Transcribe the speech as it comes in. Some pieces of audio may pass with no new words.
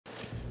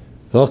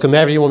Welcome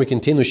everyone. We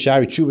continue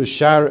Shari Tshuva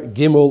Shar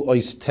Gimel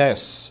Ois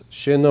Tes,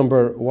 Shir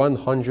number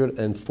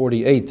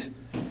 148.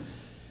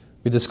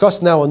 We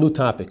discuss now a new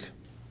topic.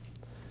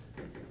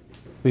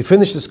 We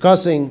finished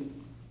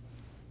discussing,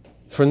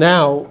 for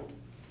now,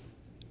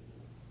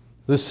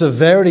 the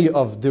severity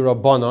of the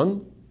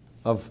Rabbanon,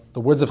 of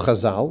the words of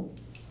Chazal.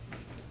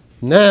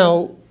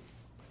 Now,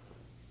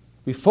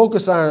 we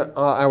focus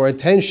our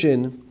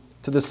attention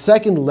to the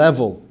second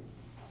level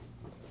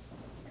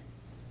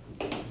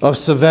of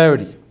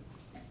severity.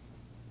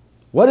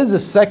 What is the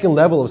second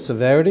level of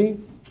severity?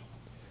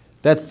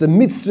 That's the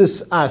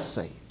mitzvahs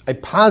asay, a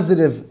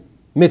positive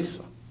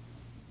mitzvah.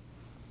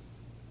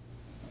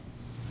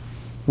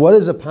 What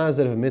is a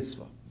positive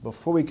mitzvah?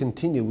 Before we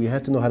continue, we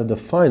have to know how to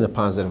define a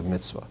positive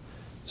mitzvah.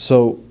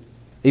 So,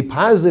 a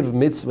positive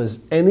mitzvah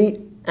is any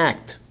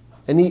act,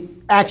 any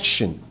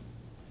action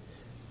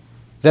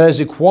that is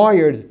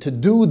required to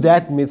do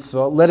that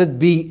mitzvah, let it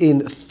be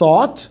in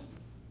thought,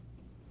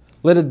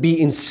 let it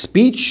be in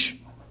speech,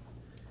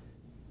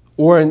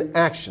 or in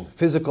action,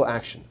 physical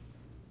action.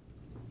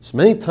 So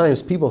many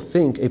times people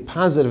think a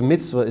positive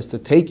mitzvah is to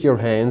take your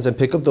hands and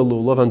pick up the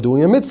lulav and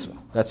doing a mitzvah.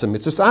 That's a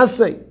mitzvah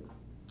asay.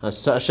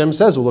 Hashem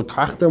says,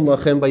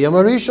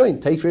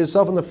 take for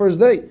yourself on the first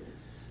day.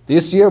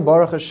 This year,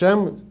 Baruch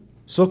Hashem,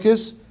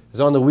 Sukkot is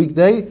on the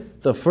weekday.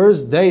 The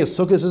first day of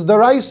Sukkot is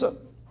Daraisa.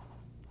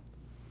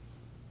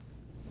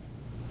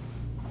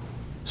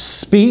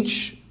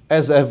 Speech,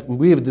 as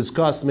we have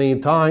discussed many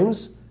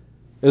times,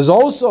 is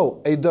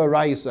also a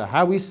Daraisa.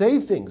 How we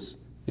say things.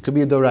 It could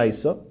be a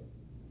Daraisa.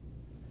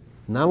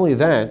 Not only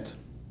that,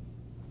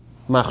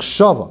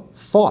 Machshava,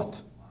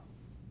 thought.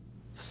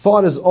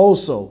 Thought is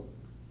also,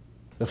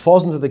 it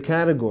falls into the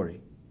category.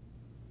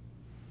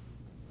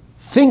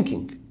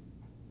 Thinking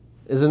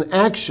is an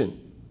action.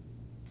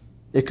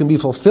 It can be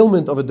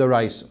fulfillment of a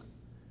Daraisa.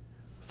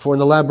 For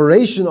an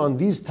elaboration on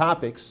these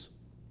topics,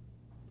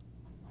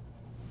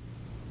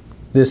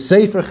 the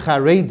Sefer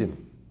Charedim.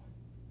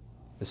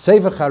 The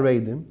Sefer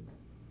Charedim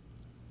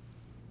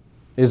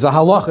is a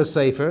halacha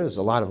sefer. There's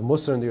a lot of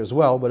Musar in there as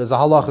well, but it's a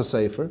halacha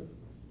sefer.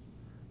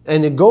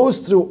 And it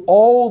goes through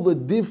all the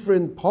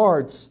different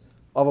parts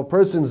of a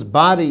person's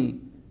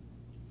body,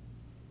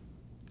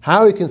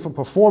 how he can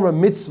perform a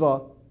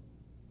mitzvah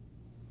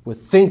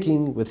with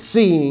thinking, with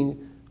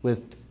seeing,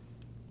 with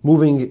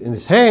moving in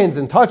his hands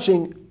and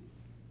touching.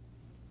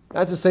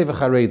 That's the Sefer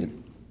Charedim.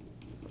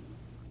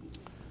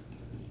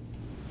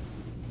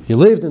 He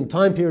lived in the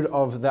time period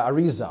of the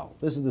Arizal.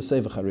 This is the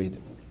Sefer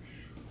Charedim.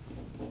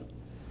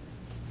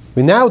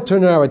 We now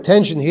turn our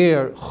attention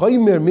here,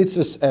 Chomer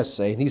Mitzvahs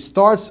Essay, and he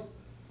starts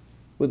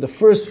with the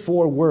first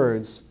four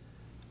words,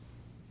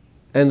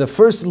 and the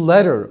first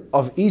letter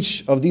of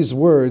each of these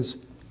words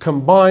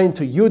combined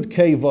to Yud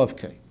Kei Vav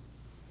Kei.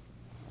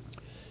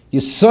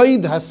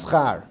 Yisoid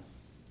Haschar,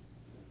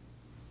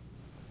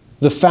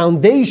 the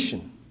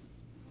foundation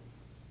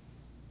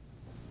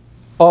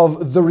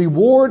of the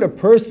reward a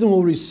person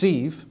will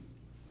receive.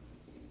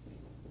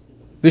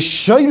 The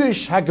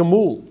Shayrish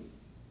Hagamul.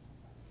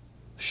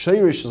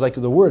 Shayrish is like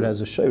the word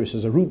has a Shayrish,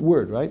 is a root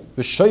word, right?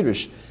 The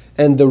Shayrish.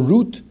 And the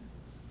root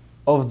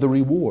of the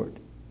reward.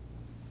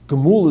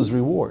 Gemul is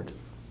reward.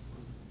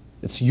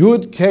 It's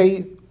Yud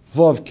Kei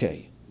Vav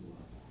Kei.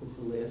 What's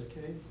the last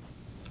K?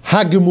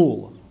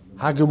 Hagamul.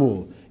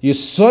 Hagamul.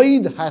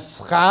 Yisoid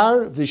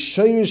Haschar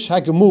V'Shayrish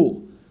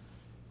Hagamul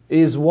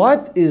is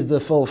what? Is the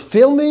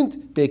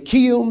fulfillment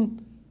Bekiyum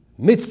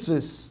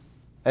Mitzvahs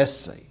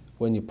Essay.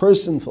 When a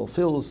person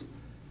fulfills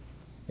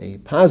a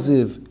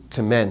positive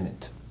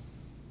commandment.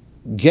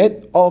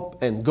 Get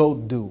up and go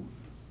do.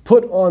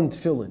 Put on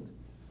tefillin.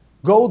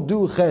 Go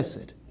do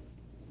chesed.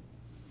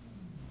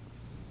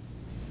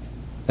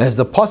 As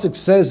the pasuk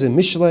says in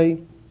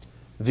Mishlei,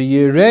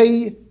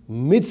 V'yirei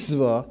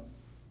mitzvah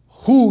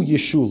hu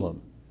yeshulam.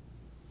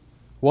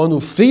 One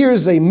who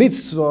fears a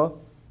mitzvah,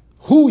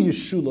 hu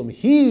yeshulam,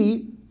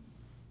 he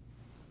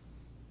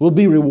will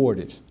be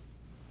rewarded.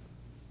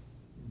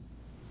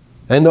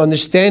 And the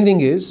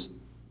understanding is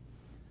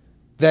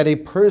that a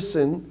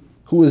person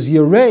who is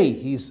yirei,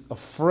 he's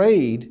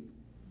afraid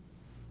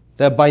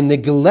that by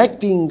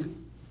neglecting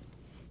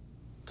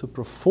to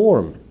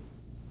perform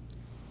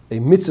a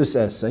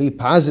mitzvah essay, a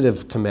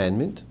positive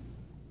commandment,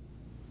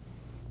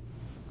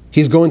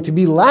 he's going to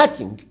be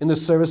lacking in the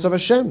service of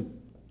Hashem.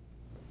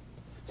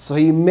 So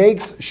he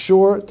makes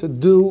sure to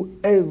do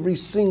every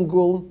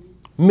single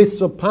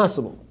mitzvah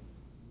possible.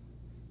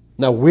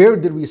 Now, where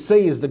did we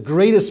say is the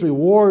greatest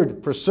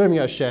reward for serving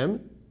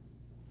Hashem?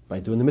 By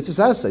doing the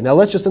mitzvah asay. Now,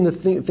 let's just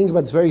think about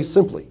this very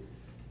simply.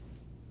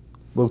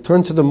 We'll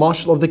turn to the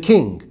mashal of the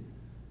king,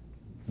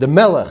 the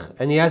melech,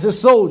 and he has his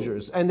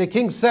soldiers, and the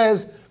king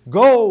says,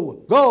 "Go,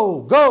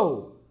 go,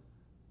 go."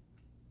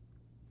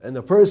 And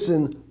the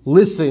person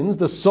listens,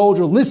 the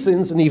soldier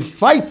listens, and he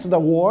fights the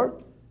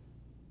war.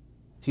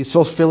 He's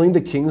fulfilling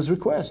the king's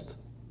request.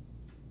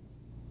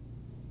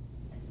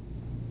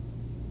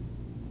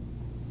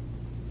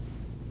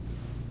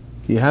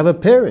 You have a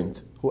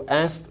parent who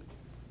asked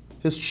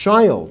his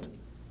child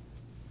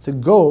to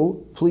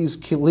go, please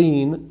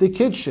clean the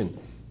kitchen.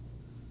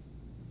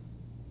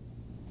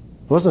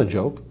 wasn't a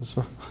joke.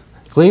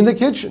 Clean the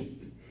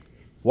kitchen.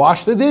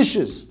 Wash the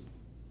dishes.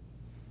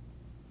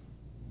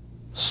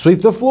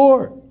 Sweep the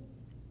floor.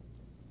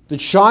 The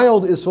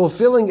child is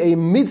fulfilling a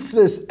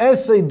mitzvahs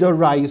essay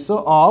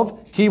deraisa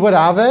of kibbud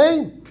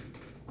aveim.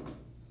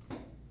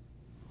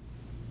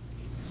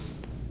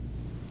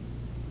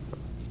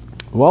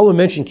 While we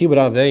mention kibbud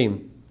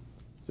aveim,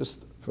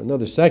 just for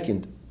another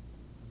second,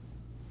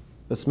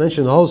 let's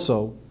mention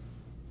also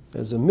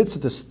there's a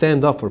mitzvah to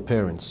stand up for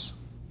parents.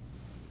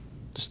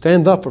 To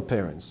stand up for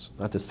parents,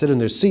 not to sit in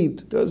their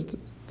seat. There's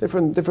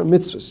different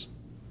mitzvahs.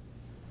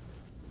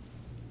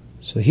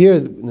 So here,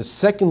 in the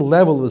second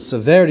level of the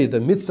severity of the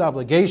mitzvah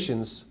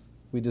obligations,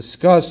 we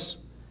discuss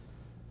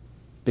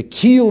the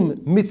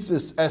kiyum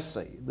mitzvahs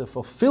essay, the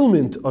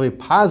fulfillment of a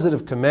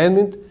positive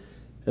commandment.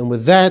 And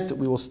with that,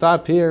 we will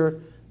stop here.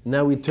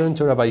 Now we turn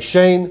to Rabbi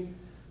Shane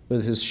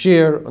with his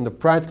shir on the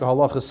practical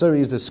halacha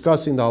series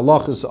discussing the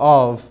halachas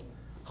of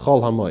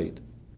Chol HaMoed.